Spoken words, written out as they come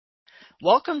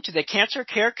Welcome to the Cancer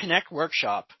Care Connect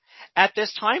workshop. At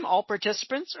this time, all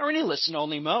participants are in a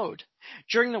listen-only mode.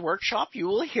 During the workshop, you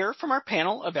will hear from our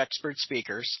panel of expert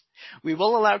speakers. We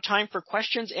will allow time for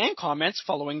questions and comments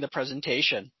following the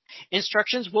presentation.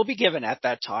 Instructions will be given at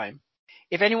that time.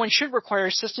 If anyone should require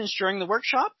assistance during the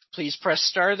workshop, please press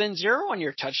star then 0 on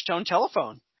your touch-tone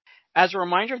telephone. As a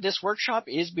reminder, this workshop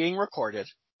is being recorded.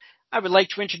 I would like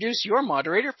to introduce your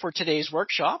moderator for today's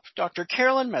workshop, Dr.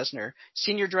 Carolyn Mesner,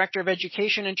 Senior Director of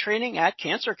Education and Training at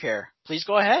Cancer Care. Please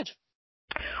go ahead.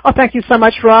 Oh, thank you so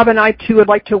much, Rob, and I too would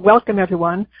like to welcome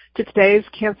everyone to today's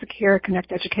Cancer Care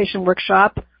Connect Education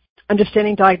Workshop,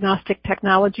 Understanding Diagnostic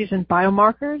Technologies and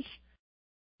Biomarkers.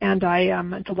 And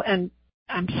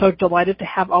I'm so delighted to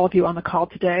have all of you on the call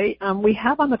today. We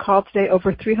have on the call today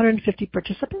over 350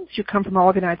 participants who come from all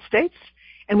of the United States.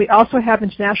 And we also have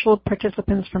international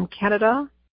participants from Canada,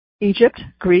 Egypt,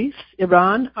 Greece,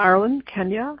 Iran, Ireland,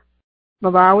 Kenya,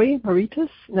 Malawi,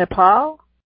 Mauritius, Nepal,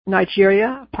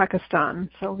 Nigeria, Pakistan.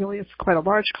 So really it's quite a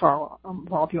large call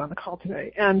of all of you on the call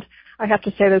today. And I have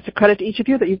to say that it's a credit to each of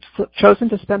you that you've chosen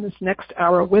to spend this next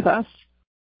hour with us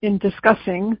in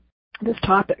discussing this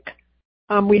topic.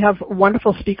 We have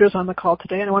wonderful speakers on the call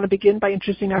today, and I want to begin by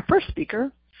introducing our first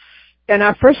speaker. And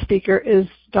our first speaker is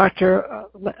Dr.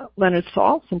 Leonard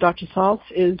Saltz, and Dr. Saltz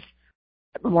is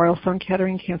at Memorial Sloan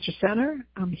Kettering Cancer Center.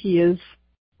 He is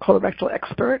colorectal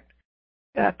expert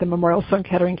at the Memorial Sloan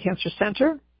Kettering Cancer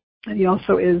Center, and he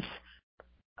also is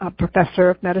a professor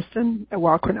of medicine at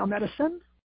Weill Cornell Medicine.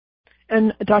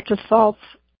 And Dr. Saltz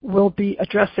will be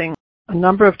addressing a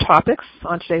number of topics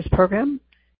on today's program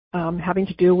having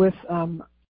to do with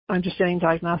understanding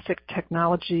diagnostic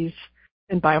technologies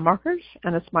and biomarkers,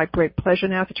 and it's my great pleasure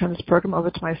now to turn this program over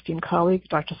to my esteemed colleague,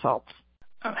 Dr. Saltz.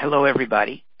 Hello,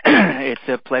 everybody. It's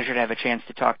a pleasure to have a chance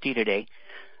to talk to you today.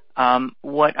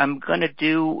 What I'm going to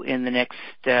do in the next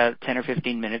 10 or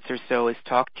 15 minutes or so is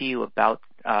talk to you about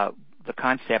the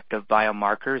concept of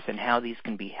biomarkers and how these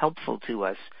can be helpful to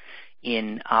us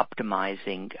in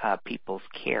optimizing people's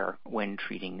care when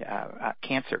treating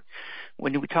cancer.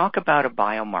 When we talk about a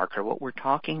biomarker, what we're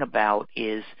talking about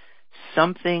is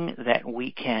something that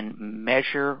we can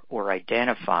measure or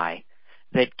identify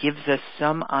that gives us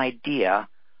some idea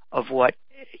of what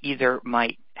either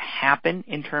might happen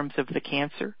in terms of the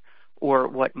cancer or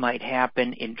what might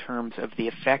happen in terms of the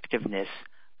effectiveness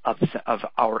of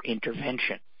our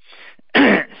intervention.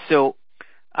 So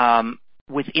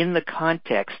within the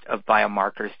context of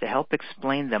biomarkers, to help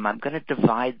explain them, I'm going to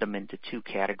divide them into two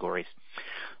categories.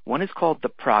 One is called the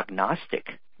prognostic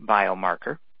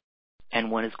biomarker, and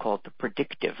one is called the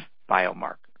predictive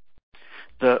biomarker.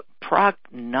 The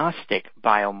prognostic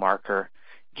biomarker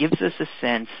gives us a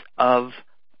sense of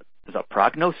the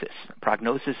prognosis.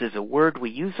 Prognosis is a word we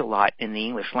use a lot in the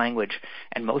English language,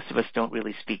 and most of us don't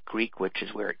really speak Greek, which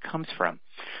is where it comes from.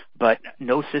 But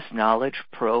gnosis, knowledge,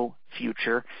 pro,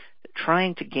 future,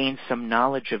 trying to gain some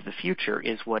knowledge of the future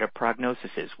is what a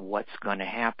prognosis is, what's going to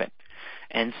happen.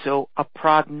 And so a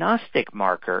prognostic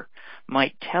marker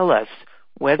might tell us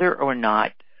whether or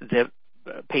not the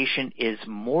patient is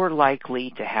more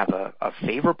likely to have a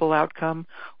favorable outcome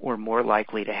or more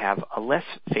likely to have a less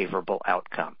favorable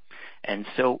outcome. And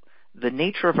so the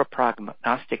nature of a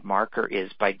prognostic marker is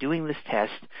by doing this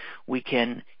test, we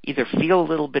can either feel a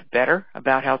little bit better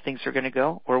about how things are going to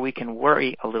go or we can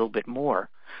worry a little bit more.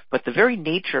 But the very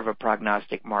nature of a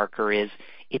prognostic marker is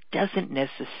it doesn't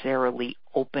necessarily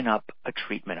open up a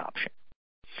treatment option.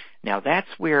 Now, that's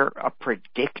where a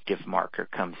predictive marker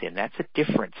comes in. That's a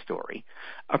different story.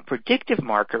 A predictive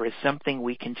marker is something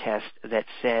we can test that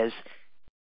says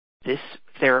this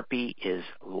therapy is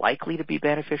likely to be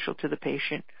beneficial to the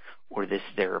patient, or this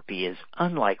therapy is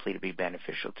unlikely to be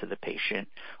beneficial to the patient,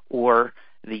 or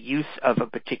the use of a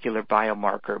particular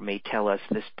biomarker may tell us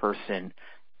this person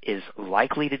is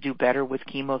likely to do better with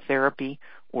chemotherapy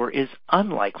or is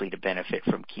unlikely to benefit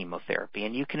from chemotherapy.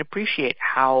 And you can appreciate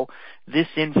how this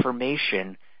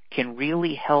information can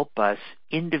really help us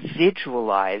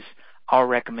individualize our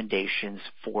recommendations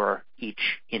for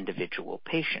each individual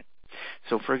patient.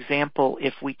 So, for example,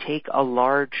 if we take a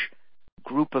large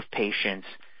group of patients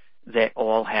that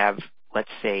all have,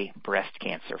 let's say, breast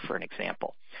cancer, for an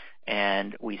example,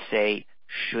 and we say,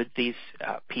 should these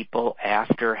people,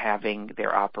 after having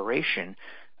their operation,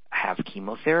 have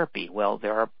chemotherapy? Well,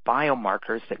 there are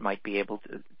biomarkers that might be able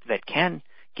to, that can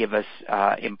give us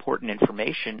important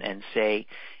information and say,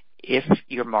 if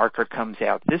your marker comes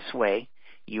out this way,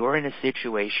 you're in a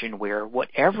situation where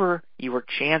whatever your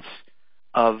chance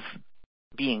of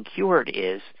being cured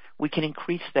is, we can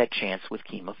increase that chance with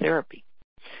chemotherapy.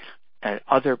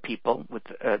 Other people with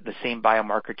the same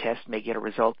biomarker test may get a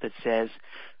result that says,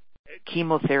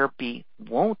 chemotherapy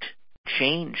won't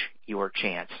change your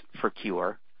chance for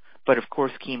cure, but of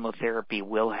course chemotherapy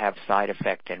will have side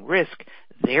effect and risk.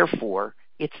 Therefore,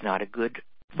 it's not a good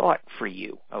thought for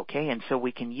you, okay? And so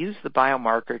we can use the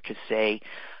biomarker to say,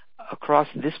 across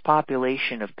this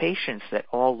population of patients that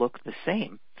all look the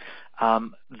same,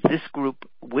 this group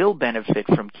will benefit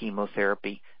from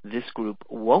chemotherapy, this group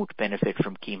won't benefit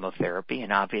from chemotherapy,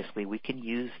 and obviously we can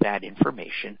use that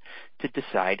information to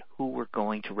decide who we're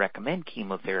going to recommend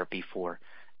chemotherapy for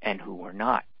and who we're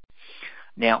not.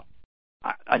 Now,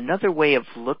 another way of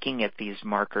looking at these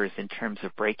markers in terms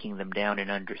of breaking them down and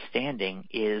understanding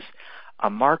is a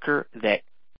marker that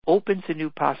opens a new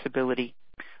possibility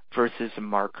versus a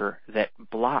marker that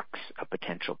blocks a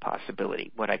potential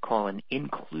possibility, what I call an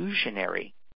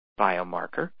inclusionary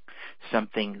biomarker,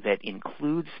 something that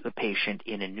includes the patient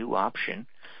in a new option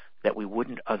that we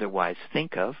wouldn't otherwise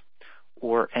think of,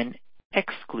 or an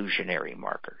exclusionary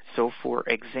marker. So, for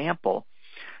example,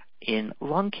 in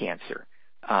lung cancer,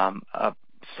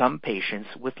 some patients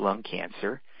with lung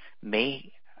cancer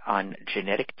may, on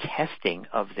genetic testing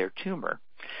of their tumor,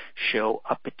 show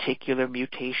a particular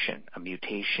mutation, a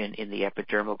mutation in the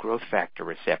epidermal growth factor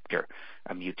receptor,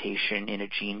 a mutation in a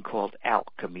gene called ALK,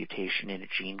 a mutation in a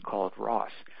gene called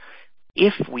ROS.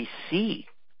 If we see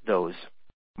those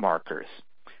markers,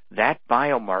 that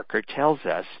biomarker tells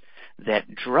us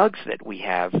that drugs that we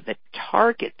have that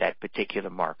target that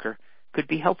particular marker could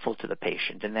be helpful to the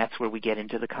patient. And that's where we get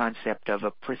into the concept of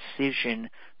a precision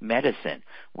medicine.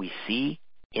 We see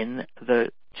in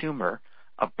the tumor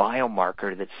a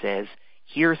biomarker that says,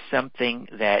 here's something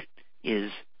that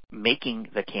is making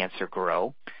the cancer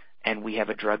grow, and we have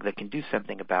a drug that can do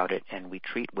something about it, and we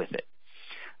treat with it.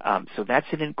 So that's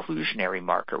an inclusionary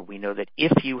marker. We know that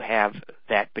if you have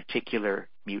that particular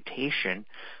mutation,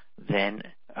 then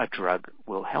a drug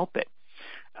will help it.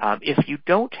 If you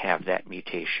don't have that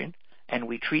mutation, and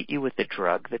we treat you with a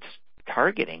drug that's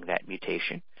targeting that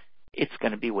mutation, it's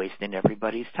going to be wasting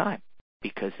everybody's time,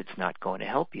 because it's not going to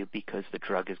help you, because the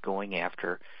drug is going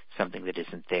after something that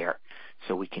isn't there.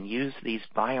 So we can use these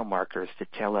biomarkers to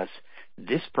tell us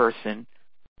this person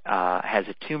has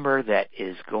a tumor that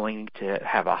is going to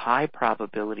have a high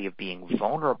probability of being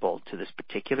vulnerable to this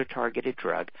particular targeted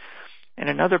drug. And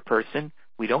another person,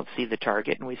 we don't see the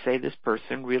target, and we say this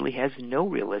person really has no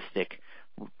realistic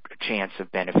chance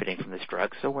of benefiting from this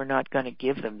drug, so we're not going to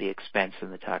give them the expense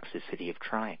and the toxicity of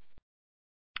trying.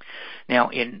 Now,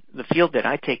 in the field that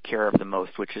I take care of the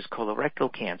most, which is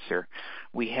colorectal cancer,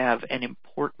 we have an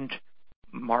important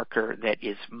marker that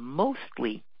is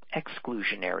mostly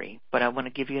exclusionary, but I want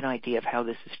to give you an idea of how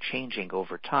this is changing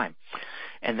over time.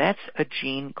 And that's a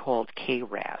gene called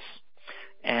KRAS.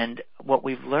 And what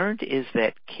we've learned is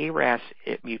that KRAS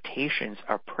mutations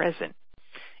are present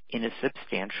in a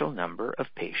substantial number of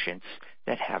patients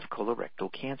that have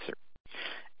colorectal cancer.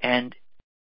 And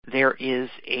there is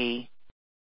a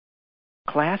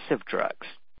class of drugs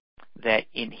that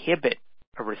inhibit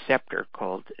a receptor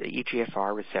called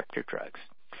EGFR receptor drugs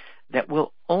that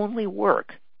will only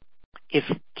work if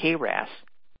KRAS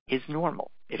is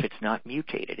normal, if it's not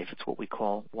mutated, if it's what we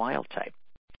call wild type.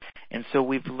 And so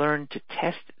we've learned to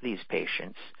test these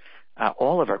patients,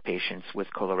 all of our patients with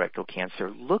colorectal cancer,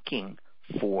 looking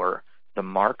for the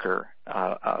marker,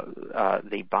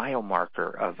 the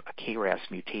biomarker of a KRAS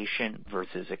mutation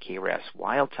versus a KRAS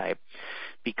wild type,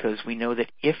 because we know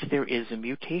that if there is a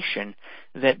mutation,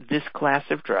 that this class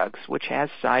of drugs, which has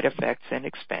side effects and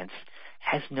expense,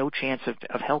 has no chance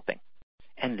of helping.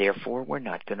 And therefore, we're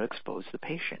not going to expose the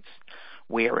patients.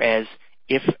 Whereas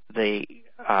if the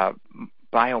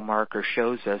biomarker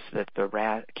shows us that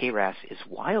the KRAS is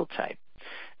wild type,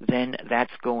 then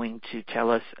that's going to tell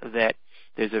us that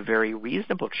there's a very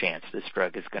reasonable chance this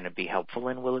drug is going to be helpful,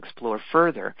 and we'll explore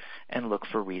further and look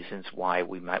for reasons why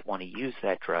we might want to use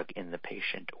that drug in the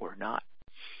patient or not.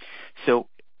 So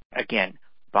again,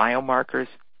 biomarkers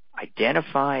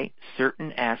identify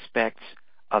certain aspects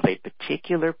of a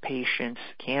particular patient's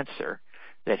cancer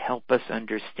that help us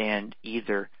understand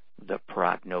either the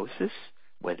prognosis,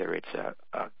 whether it's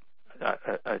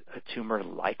a tumor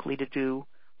likely to do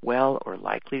well or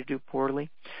likely to do poorly,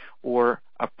 or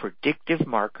a predictive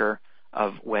marker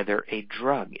of whether a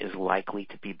drug is likely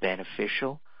to be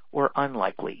beneficial or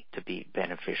unlikely to be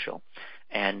beneficial.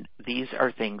 And these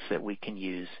are things that we can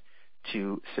use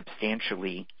to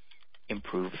substantially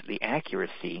improve the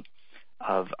accuracy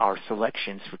of our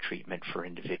selections for treatment for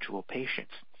individual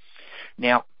patients.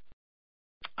 Now,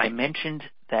 I mentioned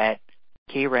that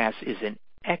KRAS is an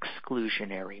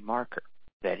exclusionary marker,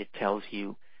 that it tells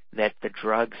you that the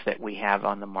drugs that we have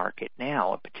on the market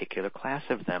now, a particular class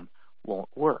of them, won't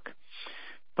work.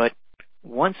 But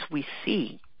once we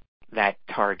see that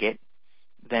target,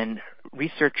 then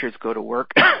researchers go to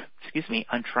work,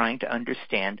 on trying to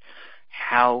understand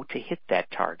how to hit that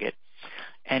target.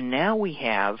 And now we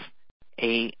have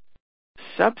a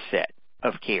subset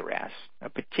of KRAS, a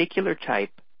particular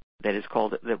type that is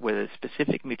called, where the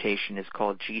specific mutation is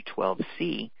called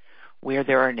G12C, where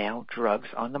there are now drugs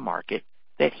on the market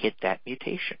that hit that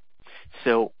mutation.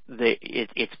 So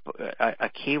it's a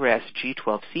KRAS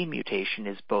G12C mutation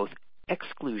is both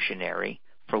exclusionary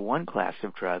for one class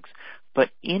of drugs, but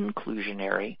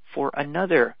inclusionary for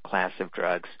another class of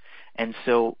drugs. And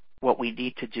so what we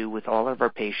need to do with all of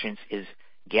our patients is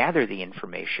gather the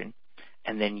information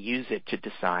and then use it to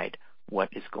decide what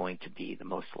is going to be the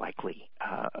most likely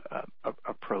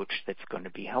approach that's going to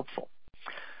be helpful.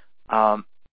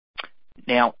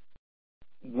 Now,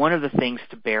 one of the things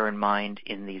to bear in mind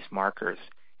in these markers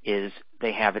is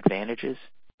they have advantages,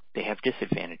 they have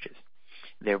disadvantages.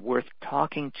 They're worth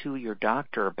talking to your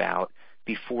doctor about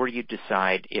before you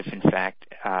decide if, in fact,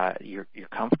 you're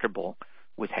comfortable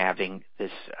with having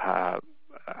this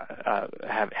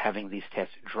having these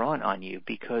tests drawn on you.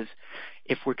 Because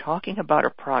if we're talking about a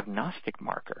prognostic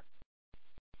marker,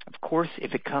 of course,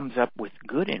 if it comes up with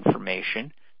good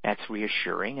information, that's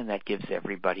reassuring and that gives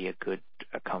everybody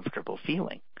a comfortable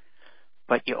feeling.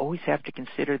 But you always have to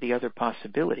consider the other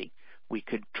possibility. We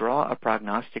could draw a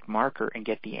prognostic marker and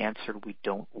get the answer we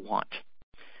don't want.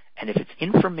 And if it's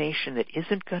information that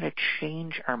isn't going to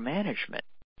change our management,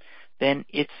 then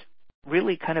it's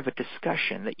really kind of a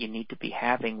discussion that you need to be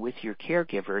having with your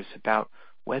caregivers about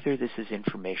whether this is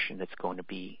information that's going to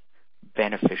be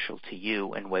beneficial to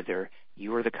you and whether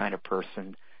you're the kind of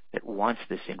person that wants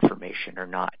this information or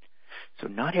not. So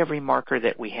not every marker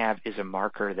that we have is a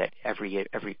marker that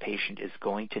every patient is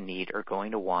going to need or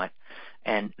going to want.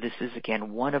 And this is,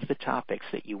 again, one of the topics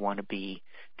that you want to be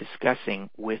discussing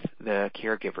with the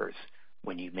caregivers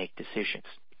when you make decisions.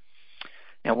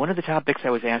 Now, one of the topics I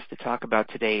was asked to talk about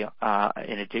today,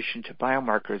 in addition to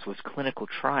biomarkers, was clinical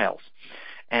trials.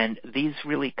 And these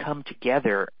really come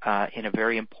together in a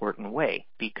very important way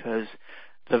because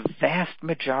the vast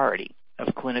majority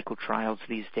of clinical trials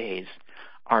these days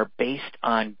are based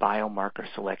on biomarker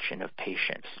selection of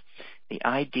patients. The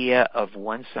idea of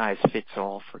one size fits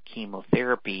all for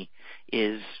chemotherapy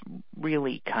is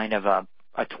really kind of a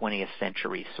 20th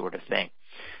century sort of thing.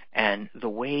 And the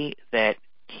way that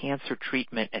cancer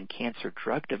treatment and cancer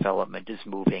drug development is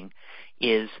moving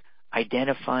is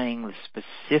identifying the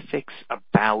specifics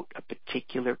about a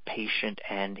particular patient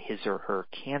and his or her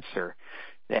cancer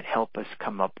that help us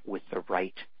come up with the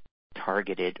right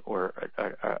targeted or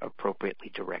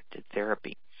appropriately directed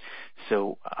therapy.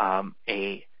 So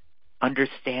a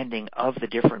understanding of the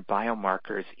different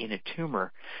biomarkers in a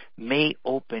tumor may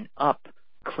open up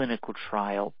clinical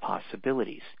trial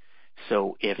possibilities.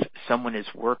 So if someone is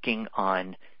working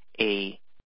on a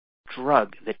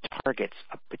drug that targets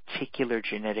a particular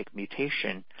genetic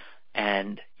mutation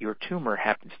and your tumor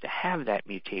happens to have that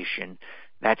mutation,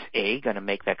 that's A, going to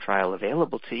make that trial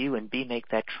available to you, and B, make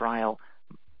that trial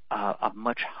a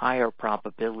much higher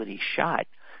probability shot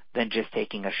than just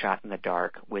taking a shot in the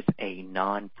dark with a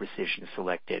non-precision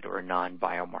selected or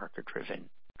non-biomarker driven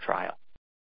trial.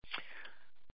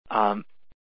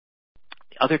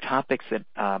 Other topics that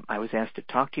I was asked to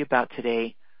talk to you about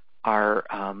today are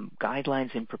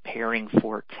guidelines in preparing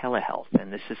for telehealth.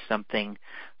 And this is something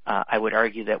I would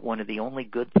argue that one of the only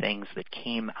good things that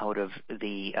came out of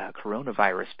the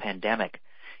coronavirus pandemic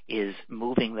is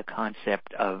moving the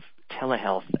concept of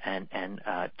telehealth and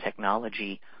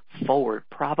technology forward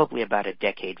probably about a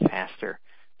decade faster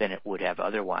than it would have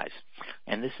otherwise.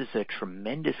 And this is a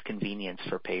tremendous convenience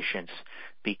for patients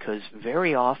because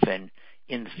very often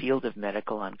in the field of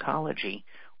medical oncology,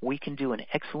 we can do an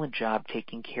excellent job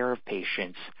taking care of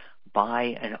patients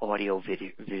by an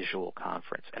audio-visual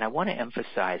conference. And I want to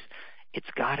emphasize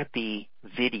it's got to be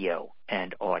video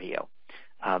and audio.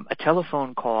 A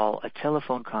telephone call, a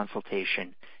telephone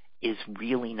consultation is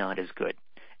really not as good.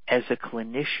 As a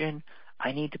clinician,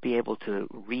 I need to be able to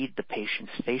read the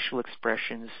patient's facial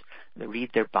expressions, read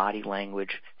their body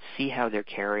language, see how they're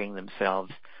carrying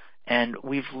themselves. And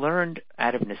we've learned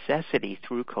out of necessity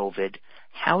through COVID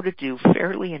how to do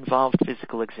fairly involved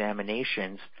physical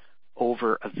examinations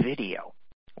over a video,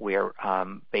 where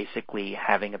basically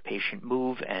having a patient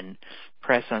move and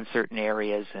press on certain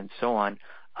areas and so on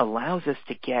allows us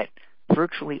to get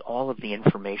virtually all of the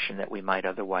information that we might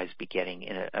otherwise be getting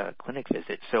in a clinic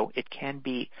visit. So it can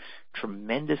be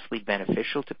tremendously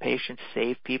beneficial to patients,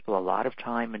 save people a lot of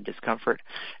time and discomfort,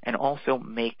 and also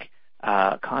make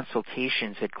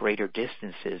consultations at greater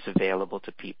distances available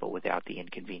to people without the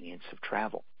inconvenience of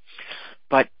travel.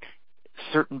 But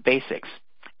certain basics.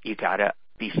 You got to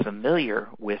be familiar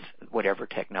with whatever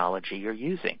technology you're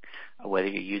using, whether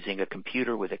you're using a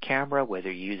computer with a camera,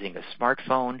 whether you're using a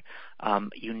smartphone.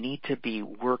 You need to be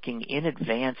working in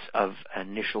advance of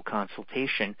initial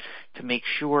consultation to make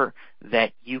sure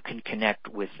that you can connect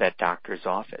with that doctor's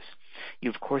office. You,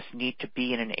 of course, need to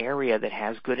be in an area that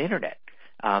has good internet.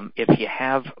 If you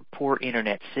have poor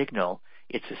internet signal,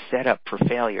 it's a setup for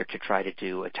failure to try to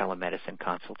do a telemedicine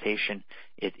consultation.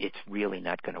 It's really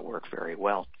not going to work very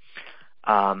well.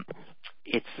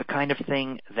 It's the kind of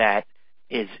thing that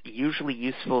is usually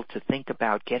useful to think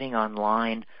about getting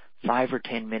online 5 or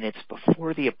 10 minutes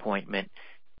before the appointment,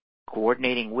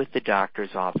 coordinating with the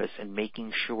doctor's office and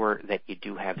making sure that you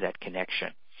do have that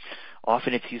connection.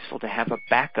 Often it's useful to have a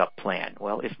backup plan.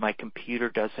 Well, if my computer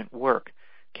doesn't work,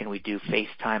 can we do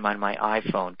FaceTime on my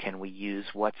iPhone? Can we use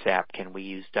WhatsApp? Can we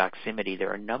use Doximity? There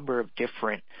are a number of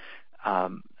different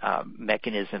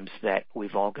mechanisms that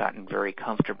we've all gotten very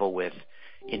comfortable with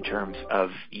in terms of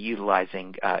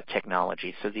utilizing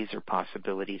technology. So these are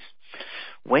possibilities.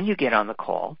 When you get on the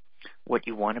call, what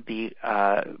you want to be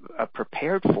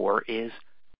prepared for is,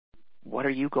 what are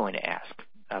you going to ask?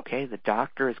 Okay, the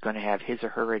doctor is going to have his or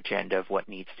her agenda of what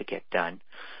needs to get done,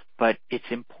 but it's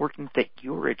important that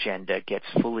your agenda gets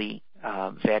fully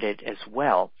vetted as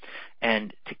well.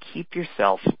 And to keep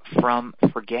yourself from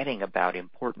forgetting about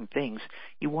important things,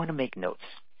 you want to make notes.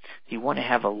 You want to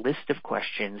have a list of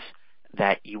questions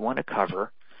that you want to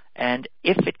cover. And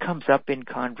if it comes up in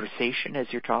conversation as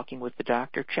you're talking with the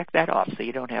doctor, check that off so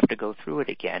you don't have to go through it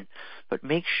again. But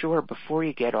make sure before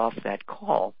you get off that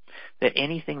call that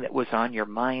anything that was on your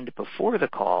mind before the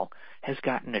call has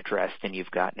gotten addressed and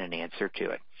you've gotten an answer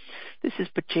to it. This is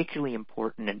particularly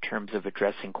important in terms of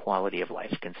addressing quality of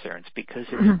life concerns because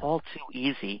it's all too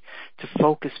easy to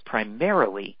focus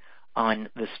primarily on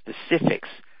the specifics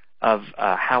of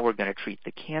how we're going to treat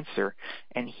the cancer,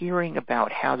 and hearing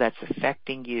about how that's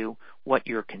affecting you, what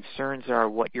your concerns are,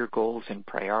 what your goals and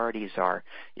priorities are,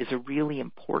 is a really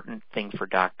important thing for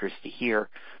doctors to hear,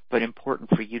 but important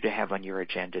for you to have on your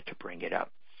agenda to bring it up.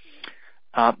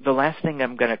 The last thing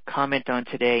I'm going to comment on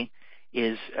today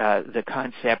is the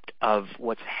concept of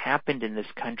what's happened in this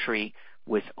country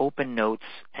with OpenNotes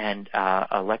and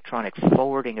electronic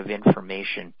forwarding of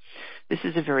information. This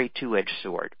is a very two-edged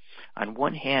sword. On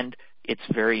one hand, it's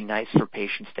very nice for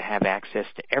patients to have access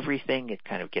to everything. It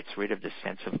kind of gets rid of the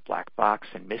sense of black box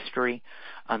and mystery.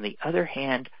 On the other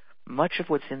hand, much of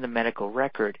what's in the medical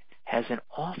record has an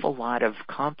awful lot of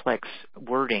complex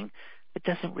wording that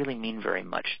doesn't really mean very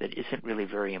much, that isn't really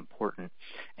very important,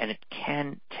 and it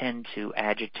can tend to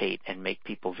agitate and make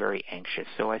people very anxious.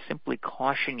 So I simply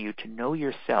caution you to know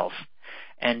yourself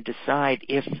and decide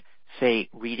if, say,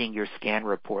 reading your scan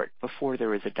report before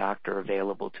there is a doctor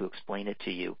available to explain it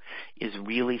to you is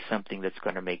really something that's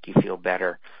going to make you feel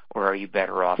better, or are you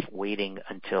better off waiting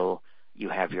until you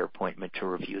have your appointment to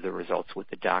review the results with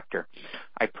the doctor.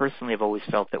 I personally have always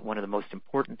felt that one of the most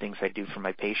important things I do for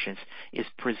my patients is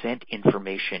present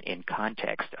information in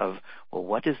context of, well,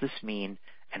 what does this mean,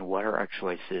 and what are our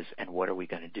choices, and what are we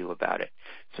going to do about it?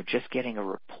 So just getting a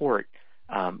report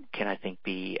can, I think,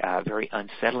 be very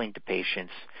unsettling to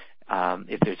patients.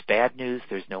 If there's bad news,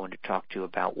 there's no one to talk to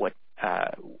about what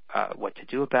to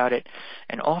do about it.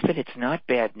 And often it's not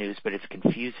bad news, but it's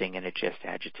confusing and it just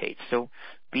agitates. So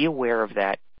be aware of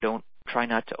that. Don't try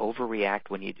not to overreact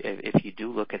if you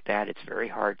do look at that. It's very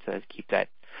hard to keep that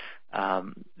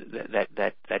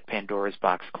Pandora's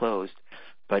box closed,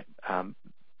 but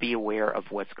be aware of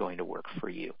what's going to work for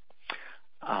you.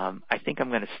 I think I'm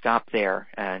going to stop there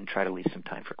and try to leave some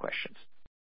time for questions.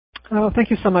 Oh, thank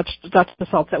you so much, Dr.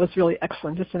 Basalt. That was really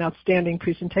excellent. Just an outstanding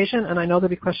presentation, and I know there'll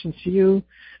be questions for you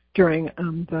during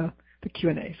the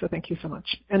Q&A, so thank you so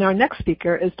much. And our next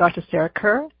speaker is Dr. Sarah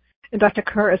Kerr, and Dr.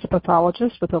 Kerr is a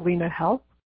pathologist with Alina Health,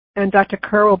 and Dr.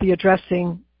 Kerr will be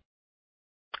addressing,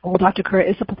 well, Dr. Kerr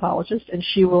is a pathologist, and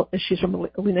she's from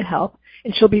Alina Health,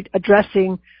 and she'll be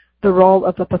addressing the role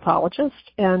of the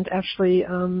pathologist and actually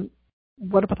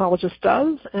what a pathologist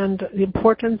does and the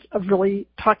importance of really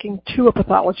talking to a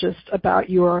pathologist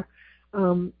about your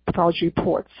pathology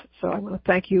reports. So I want to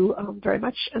thank you very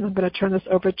much, and I'm going to turn this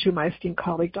over to my esteemed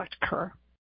colleague, Dr. Kerr.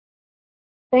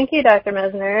 Thank you, Dr.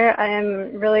 Mesner. I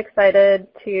am really excited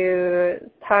to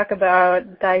talk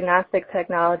about diagnostic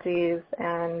technologies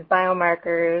and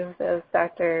biomarkers, as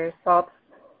Dr. Saltz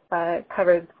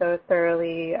covered so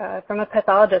thoroughly from a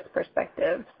pathologist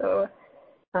perspective. So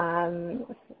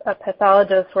a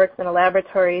pathologist works in a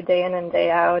laboratory day in and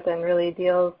day out and really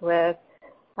deals with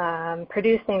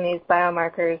producing these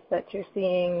biomarkers that you're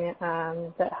seeing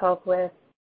that help with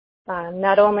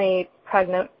not only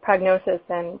prognosis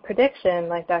and prediction,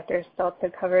 like Dr. Stoltz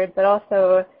had covered, but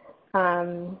also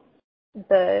are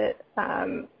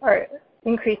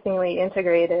increasingly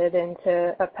integrated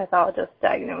into a pathologist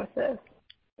diagnosis.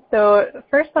 So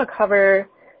first I'll cover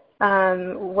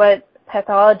what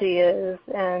pathology is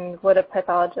and what a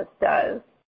pathologist does.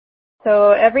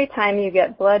 So every time you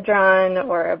get blood drawn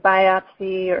or a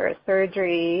biopsy or a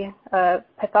surgery, a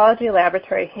pathology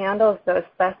laboratory handles those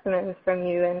specimens from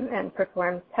you and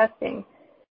performs testing.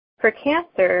 For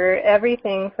cancer,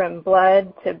 everything from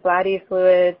blood to body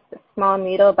fluids to small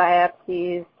needle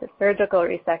biopsies to surgical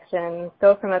resections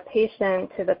go from a patient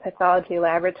to the pathology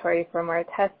laboratory for more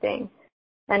testing.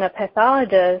 And a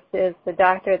pathologist is the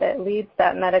doctor that leads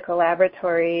that medical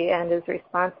laboratory and is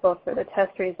responsible for the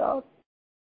test results.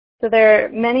 So there are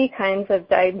many kinds of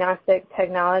diagnostic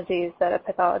technologies that a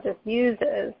pathologist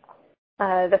uses.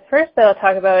 The first that I'll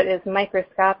talk about is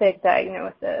microscopic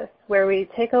diagnosis, where we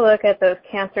take a look at those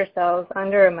cancer cells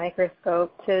under a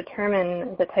microscope to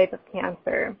determine the type of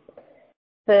cancer.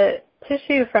 The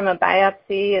tissue from a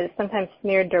biopsy is sometimes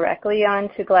smeared directly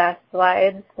onto glass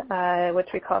slides, which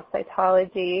we call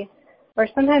cytology, or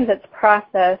sometimes it's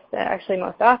processed, actually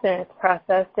most often it's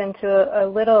processed into a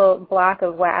little block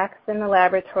of wax in the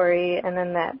laboratory, and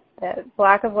then that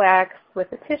block of wax with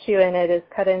the tissue in it is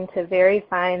cut into very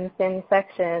fine, thin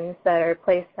sections that are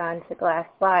placed onto glass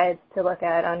slides to look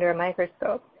at under a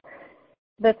microscope.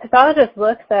 The pathologist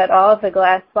looks at all of the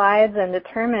glass slides and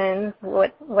determines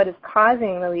what is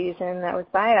causing the lesion that was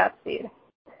biopsied.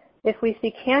 If we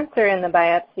see cancer in the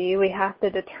biopsy, we have to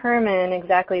determine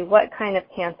exactly what kind of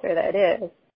cancer that is.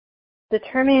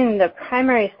 Determining the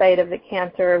primary site of the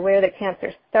cancer, or where the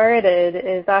cancer started,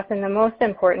 is often the most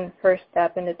important first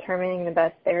step in determining the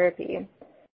best therapy.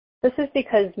 This is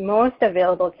because most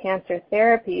available cancer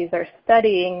therapies are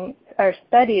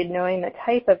studied knowing the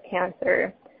type of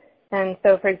cancer. And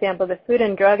so, for example, the Food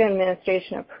and Drug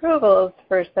Administration approvals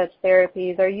for such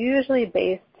therapies are usually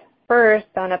based first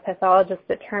on a pathologist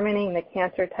determining the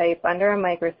cancer type under a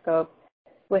microscope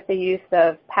with the use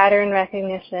of pattern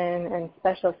recognition and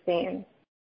special stains.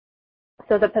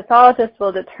 So the pathologist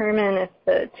will determine if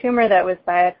the tumor that was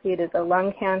biopsied is a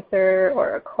lung cancer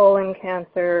or a colon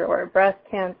cancer or a breast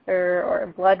cancer or a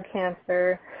blood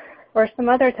cancer or some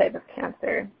other type of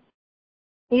cancer.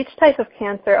 Each type of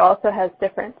cancer also has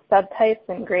different subtypes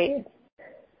and grades.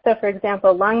 So for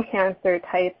example, lung cancer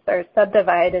types are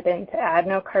subdivided into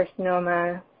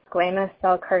adenocarcinoma, squamous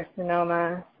cell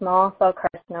carcinoma, small cell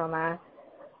carcinoma,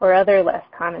 or other less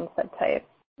common subtypes.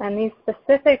 And these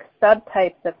specific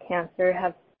subtypes of cancer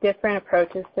have different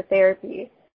approaches to therapy.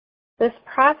 This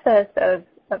process of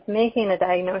making a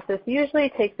diagnosis usually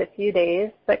takes a few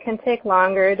days, but can take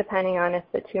longer depending on if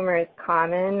the tumor is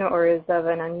common or is of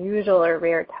an unusual or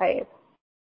rare type.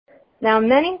 Now,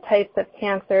 many types of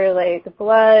cancer like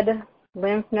blood,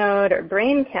 lymph node, or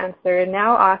brain cancer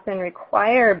now often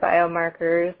require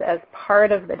biomarkers as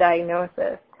part of the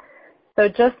diagnosis. So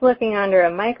just looking under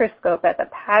a microscope at the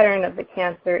pattern of the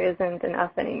cancer isn't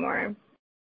enough anymore.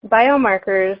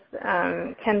 Biomarkers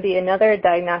can be another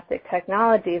diagnostic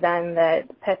technology then that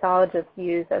pathologists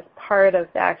use as part of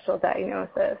the actual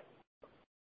diagnosis.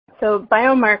 So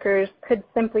biomarkers could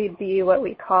simply be what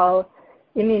we call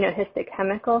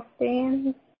immunohistochemical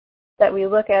stains that we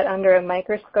look at under a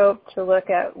microscope to look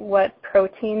at what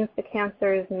proteins the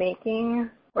cancer is making,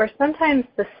 or sometimes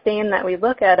the stain that we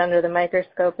look at under the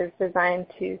microscope is designed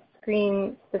to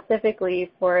screen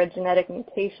specifically for a genetic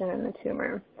mutation in the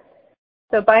tumor.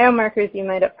 So biomarkers you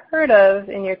might have heard of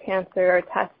in your cancer are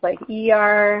tests like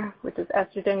ER, which is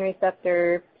estrogen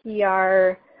receptor,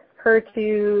 PR,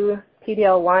 HER2,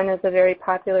 PD-L1 is a very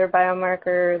popular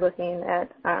biomarker looking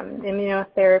at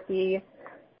immunotherapy,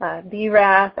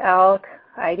 BRAF, ALK,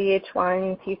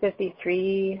 IDH1,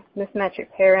 P53, mismatch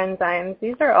repair enzymes.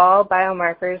 These are all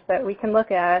biomarkers that we can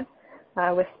look at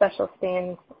with special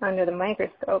stains under the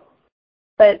microscope.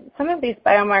 But some of these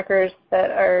biomarkers that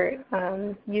are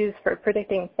used for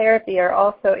predicting therapy are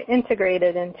also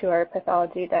integrated into our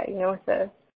pathology diagnosis.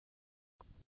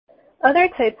 Other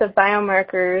types of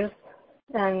biomarkers,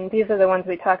 and these are the ones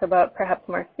we talk about perhaps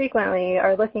more frequently,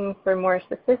 are looking for more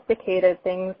sophisticated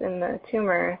things in the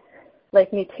tumor,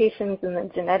 like mutations in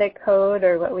the genetic code,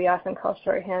 or what we often call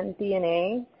shorthand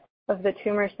DNA, of the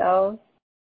tumor cells.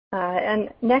 And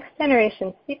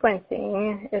next-generation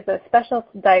sequencing is a special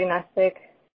diagnostic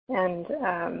and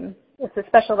it's a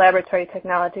special laboratory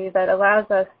technology that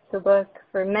allows us to look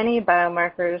for many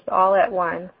biomarkers all at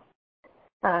once.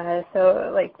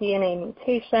 So like DNA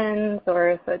mutations,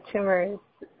 or if a tumor is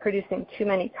producing too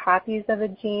many copies of a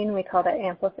gene, we call that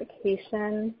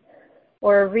amplification.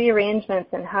 or rearrangements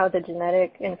in how the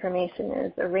genetic information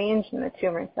is arranged in the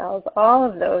tumor cells, all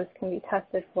of those can be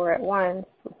tested for at once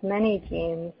with many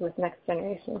genes with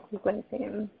next-generation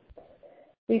sequencing.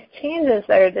 These changes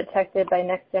that are detected by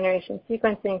next-generation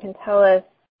sequencing can tell us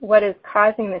what is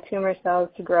causing the tumor cells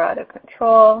to grow out of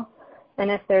control, and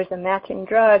if there's a matching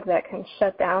drug that can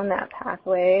shut down that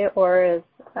pathway, or as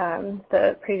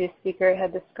the previous speaker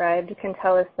had described, can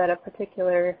tell us that a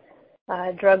particular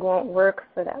drug won't work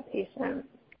for that patient.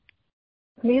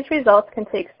 These results can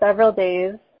take several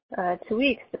days to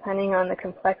weeks, depending on the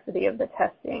complexity of the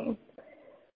testing.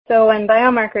 So when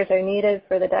biomarkers are needed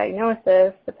for the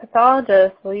diagnosis, the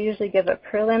pathologist will usually give a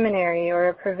preliminary or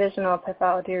a provisional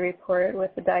pathology report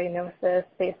with the diagnosis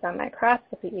based on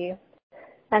microscopy,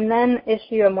 and then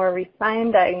issue a more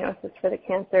refined diagnosis for the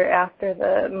cancer after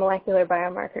the molecular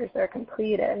biomarkers are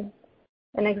completed.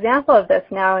 An example of this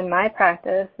now in my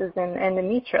practice is in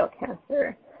endometrial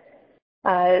cancer.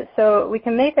 So we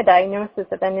can make a diagnosis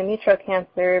of endometrial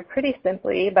cancer pretty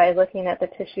simply by looking at the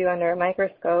tissue under a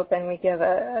microscope, and we give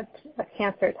a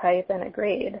cancer type and a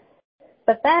grade.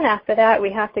 But then after that,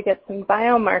 we have to get some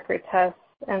biomarker tests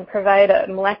and provide a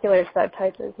molecular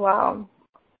subtype as well.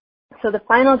 So the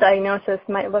final diagnosis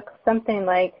might look something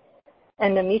like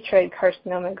endometrioid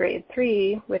carcinoma grade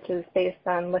 3, which is based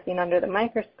on looking under the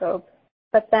microscope.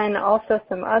 But then also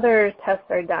some other tests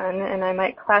are done, and I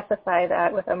might classify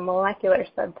that with a molecular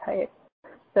subtype.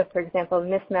 So for example,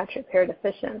 mismatch repair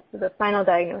deficient. So the final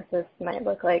diagnosis might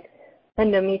look like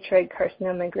endometrioid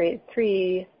carcinoma grade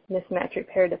 3, mismatch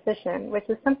repair deficient, which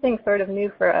is something sort of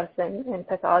new for us in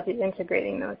pathology,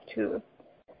 integrating those two.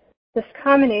 This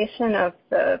combination of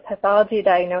the pathology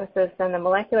diagnosis and the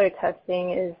molecular testing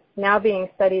is now being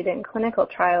studied in clinical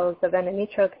trials of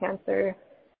endometrial cancer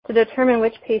to determine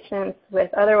which patients with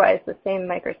otherwise the same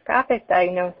microscopic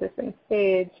diagnosis and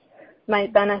stage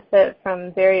might benefit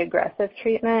from very aggressive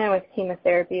treatment with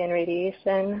chemotherapy and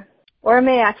radiation, or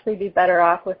may actually be better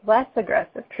off with less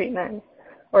aggressive treatment,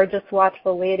 or just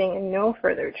watchful waiting and no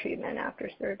further treatment after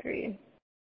surgery.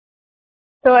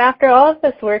 So after all of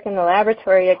this work in the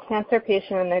laboratory, a cancer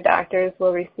patient and their doctors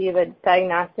will receive a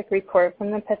diagnostic report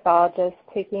from the pathologist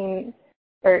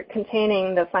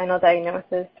containing the final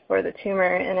diagnosis for the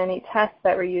tumor and any tests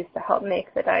that were used to help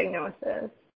make the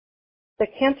diagnosis. The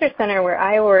cancer center where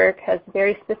I work has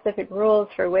very specific rules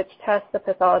for which tests the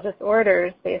pathologist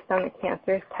orders based on the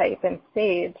cancer's type and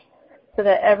stage, so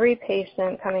that every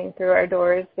patient coming through our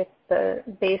doors gets the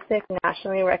basic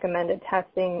nationally recommended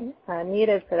testing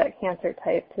needed for that cancer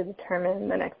type to determine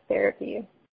the next therapy.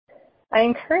 I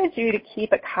encourage you to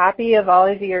keep a copy of all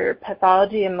of your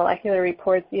pathology and molecular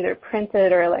reports either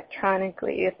printed or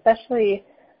electronically, especially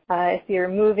if you're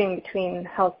moving between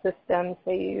health systems,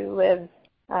 say you live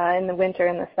in the winter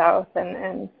in the south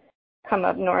and come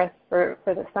up north for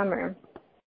the summer.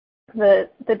 The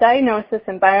diagnosis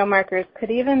and biomarkers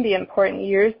could even be important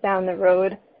years down the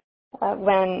road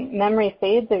when memory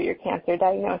fades of your cancer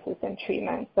diagnosis and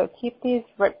treatment. So keep these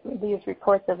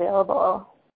reports available.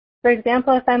 For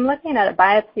example, if I'm looking at a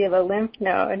biopsy of a lymph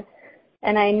node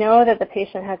and I know that the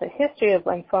patient has a history of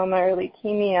lymphoma or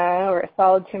leukemia or a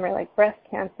solid tumor like breast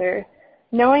cancer,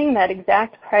 knowing that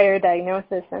exact prior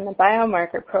diagnosis and the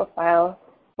biomarker profile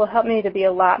will help me to be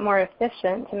a lot more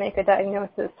efficient to make a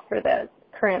diagnosis for the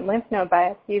current lymph node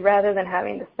biopsy rather than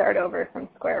having to start over from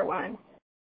square one.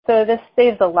 So this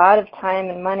saves a lot of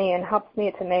time and money and helps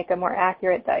me to make a more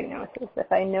accurate diagnosis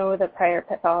if I know the prior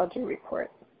pathology report.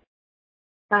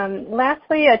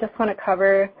 Lastly, I just want to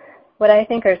cover what I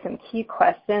think are some key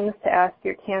questions to ask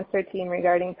your cancer team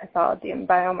regarding pathology and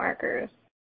biomarkers.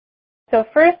 So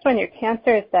first, when your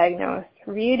cancer is diagnosed,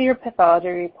 read your pathology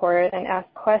report and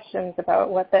ask questions about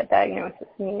what that diagnosis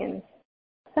means.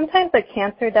 Sometimes a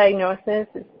cancer diagnosis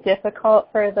is difficult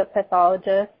for the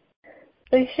pathologist,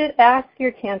 so you should ask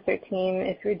your cancer team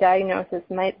if your diagnosis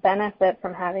might benefit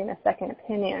from having a second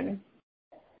opinion.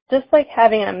 Just like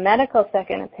having a medical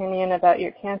second opinion about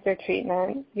your cancer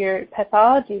treatment, your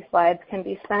pathology slides can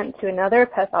be sent to another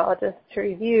pathologist to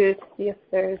review to see if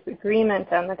there's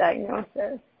agreement on the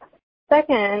diagnosis.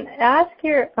 Second, ask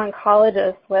your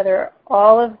oncologist whether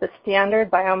all of the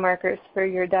standard biomarkers for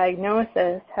your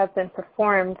diagnosis have been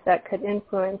performed that could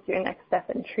influence your next step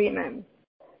in treatment.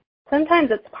 Sometimes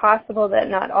it's possible that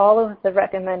not all of the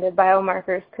recommended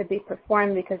biomarkers could be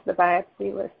performed because the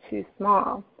biopsy was too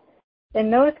small. In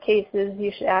those cases,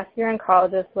 you should ask your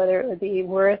oncologist whether it would be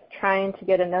worth trying to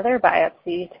get another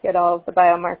biopsy to get all of the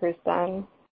biomarkers done,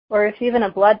 or if even a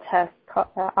blood test,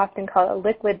 often called a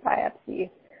liquid biopsy,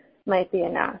 might be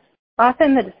enough.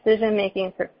 Often the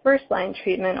decision-making for first-line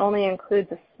treatment only includes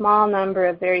a small number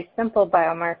of very simple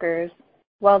biomarkers,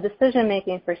 while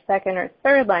decision-making for second or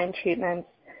third-line treatments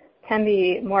can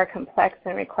be more complex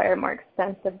and require more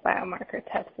extensive biomarker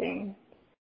testing.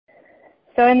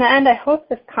 So in the end, I hope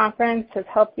this conference has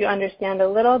helped you understand a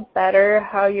little better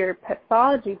how your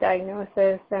pathology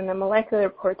diagnosis and the molecular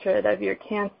portrait of your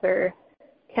cancer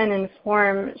can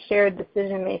inform shared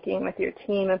decision-making with your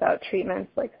team about treatments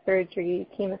like surgery,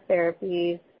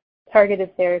 chemotherapy,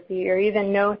 targeted therapy, or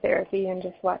even no therapy and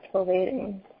just watchful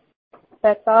waiting.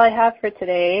 That's all I have for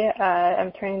today.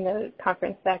 I'm turning the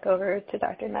conference back over to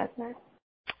Dr. Messner.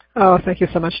 Oh, thank you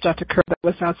so much, Dr. Kerr. That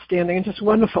was outstanding and just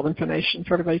wonderful information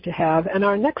for everybody to have. And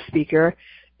our next speaker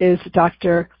is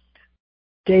Dr.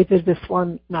 David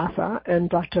Viswanathan, and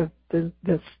Dr.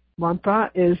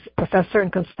 Viswanathan is professor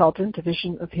and consultant,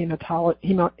 Division of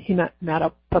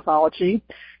Hematopathology,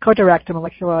 co-director,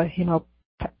 Molecular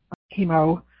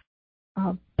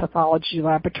Hemopathology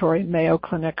Laboratory, Mayo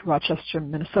Clinic, Rochester,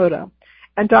 Minnesota.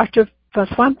 And Dr.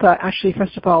 Viswanathan, actually,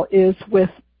 first of all, is with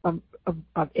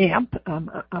AMP.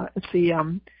 It's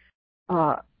the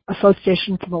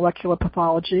Association for Molecular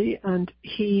Pathology, and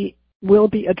he will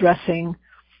be addressing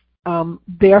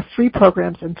their free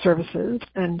programs and services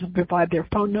and provide their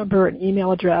phone number and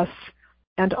email address,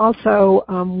 and also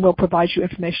will provide you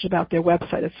information about their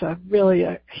website. It's really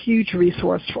a huge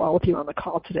resource for all of you on the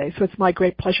call today. So it's my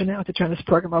great pleasure now to turn this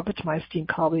program over to my esteemed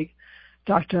colleague,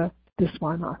 Dr.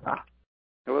 Viswanathan.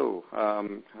 Hello. I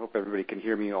hope everybody can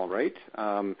hear me all right.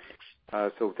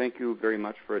 So thank you very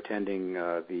much for attending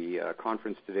the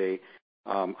conference today.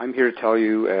 I'm here to tell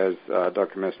you, as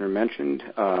Dr. Messner mentioned,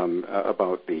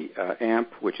 about the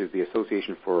AMP, which is the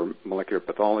Association for Molecular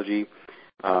Pathology.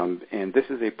 And this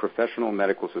is a professional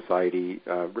medical society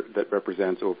that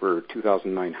represents over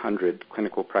 2,900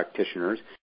 clinical practitioners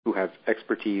who have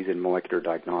expertise in molecular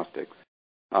diagnostics.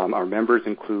 Our members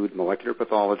include molecular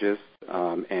pathologists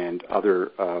and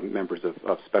other members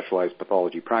of specialized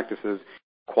pathology practices,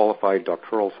 qualified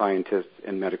doctoral scientists,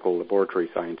 and medical laboratory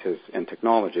scientists and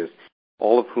technologists,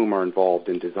 all of whom are involved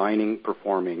in designing,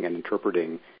 performing, and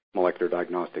interpreting molecular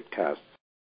diagnostic tests.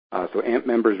 So AMP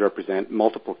members represent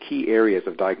multiple key areas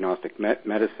of diagnostic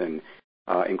medicine,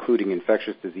 including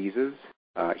infectious diseases,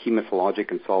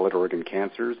 hematologic and solid organ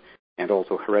cancers, and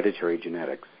also hereditary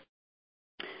genetics.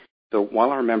 So while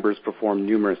our members perform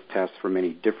numerous tests for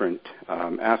many different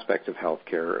aspects of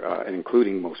healthcare, and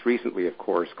including most recently, of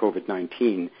course,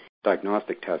 COVID-19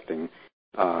 diagnostic testing,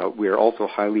 we are also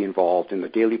highly involved in the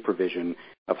daily provision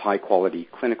of high-quality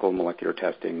clinical molecular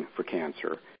testing for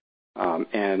cancer.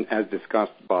 And as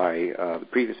discussed by the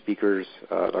previous speakers,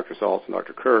 Dr. Saltz and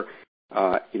Dr. Kerr,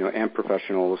 AMP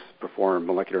professionals perform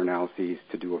molecular analyses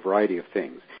to do a variety of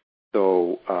things.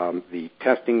 So the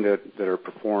testing that are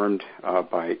performed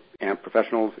by AMP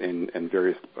professionals in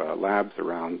various labs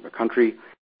around the country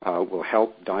will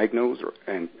help diagnose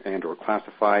and or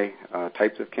classify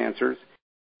types of cancers,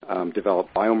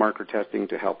 develop biomarker testing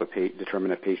to help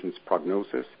determine a patient's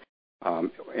prognosis,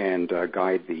 and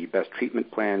guide the best treatment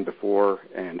plan before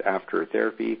and after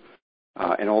therapy,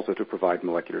 and also to provide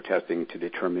molecular testing to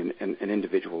determine an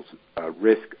individual's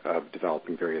risk of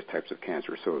developing various types of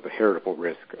cancer, so the heritable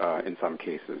risk in some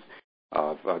cases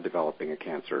of developing a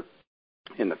cancer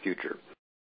in the future.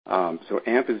 So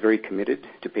AMP is very committed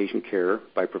to patient care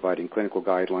by providing clinical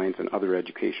guidelines and other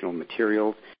educational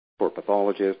materials for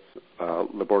pathologists,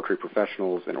 laboratory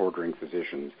professionals, and ordering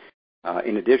physicians.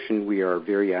 In addition, we are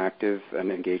very active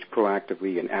and engage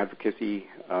proactively in advocacy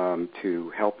to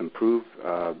help improve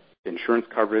insurance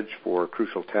coverage for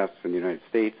crucial tests in the United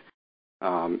States,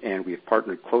 and we have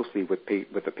partnered closely with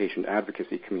the patient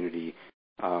advocacy community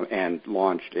and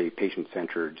launched a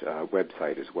patient-centered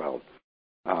website as well.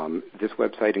 This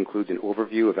website includes an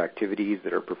overview of activities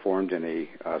that are performed in a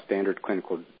standard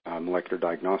clinical molecular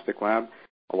diagnostic lab,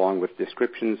 along with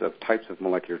descriptions of types of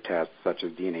molecular tests such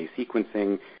as DNA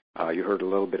sequencing. You heard a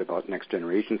little bit about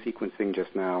next-generation sequencing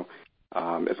just now,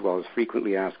 as well as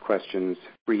frequently asked questions,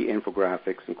 free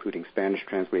infographics, including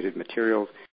Spanish-translated materials,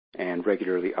 and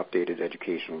regularly updated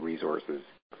educational resources.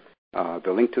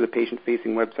 The link to the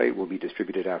patient-facing website will be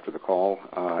distributed after the call,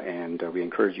 and we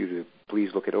encourage you to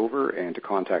please look it over and to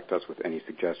contact us with any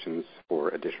suggestions for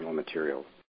additional materials.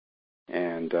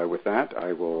 And with that,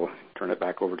 I will turn it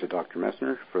back over to Dr.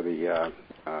 Messner for the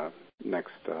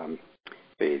next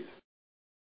phase.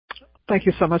 Thank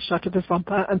you so much, Dr.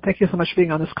 Viswanathan, and thank you so much for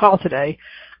being on this call today.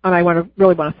 And I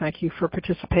really want to thank you for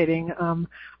participating.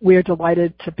 We are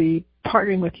delighted to be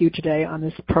partnering with you today on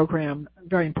this program,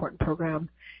 very important program.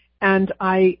 And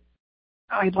I'd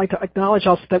like to acknowledge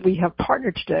also that we have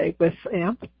partnered today with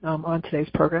AMP on today's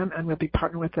program, and we'll be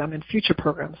partnering with them in future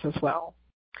programs as well.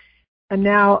 And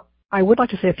now I would like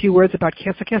to say a few words about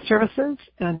cancer care services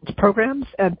and programs,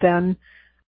 and then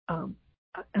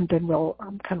we'll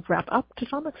kind of wrap up to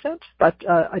some extent. But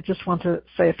I just want to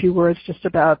say a few words just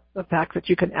about the fact that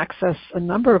you can access a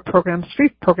number of programs, free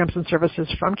programs and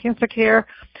services from Cancer Care.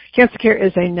 Cancer Care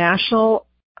is a national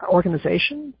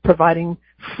organization providing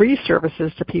free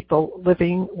services to people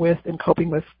living with and coping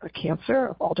with cancer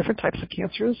of all different types of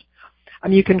cancers.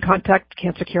 You can contact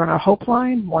Cancer Care on our Hope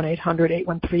line,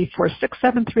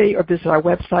 1-800-813-4673, or visit our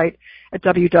website at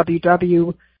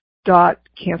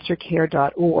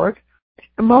www.cancercare.org.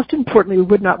 And most importantly, we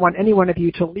would not want any one of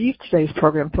you to leave today's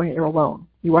program feeling you're alone.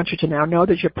 We want you to now know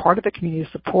that you're part of the community of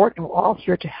support, and we're all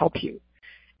here to help you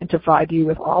and to provide you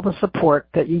with all the support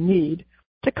that you need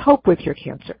to cope with your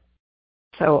cancer.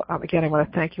 So again, I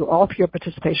want to thank you all for your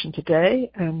participation today,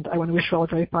 and I want to wish you all a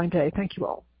very fine day. Thank you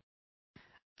all.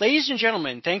 Ladies and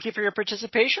gentlemen, thank you for your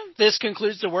participation. This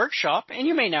concludes the workshop, and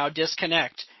you may now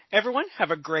disconnect. Everyone, have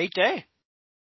a great day.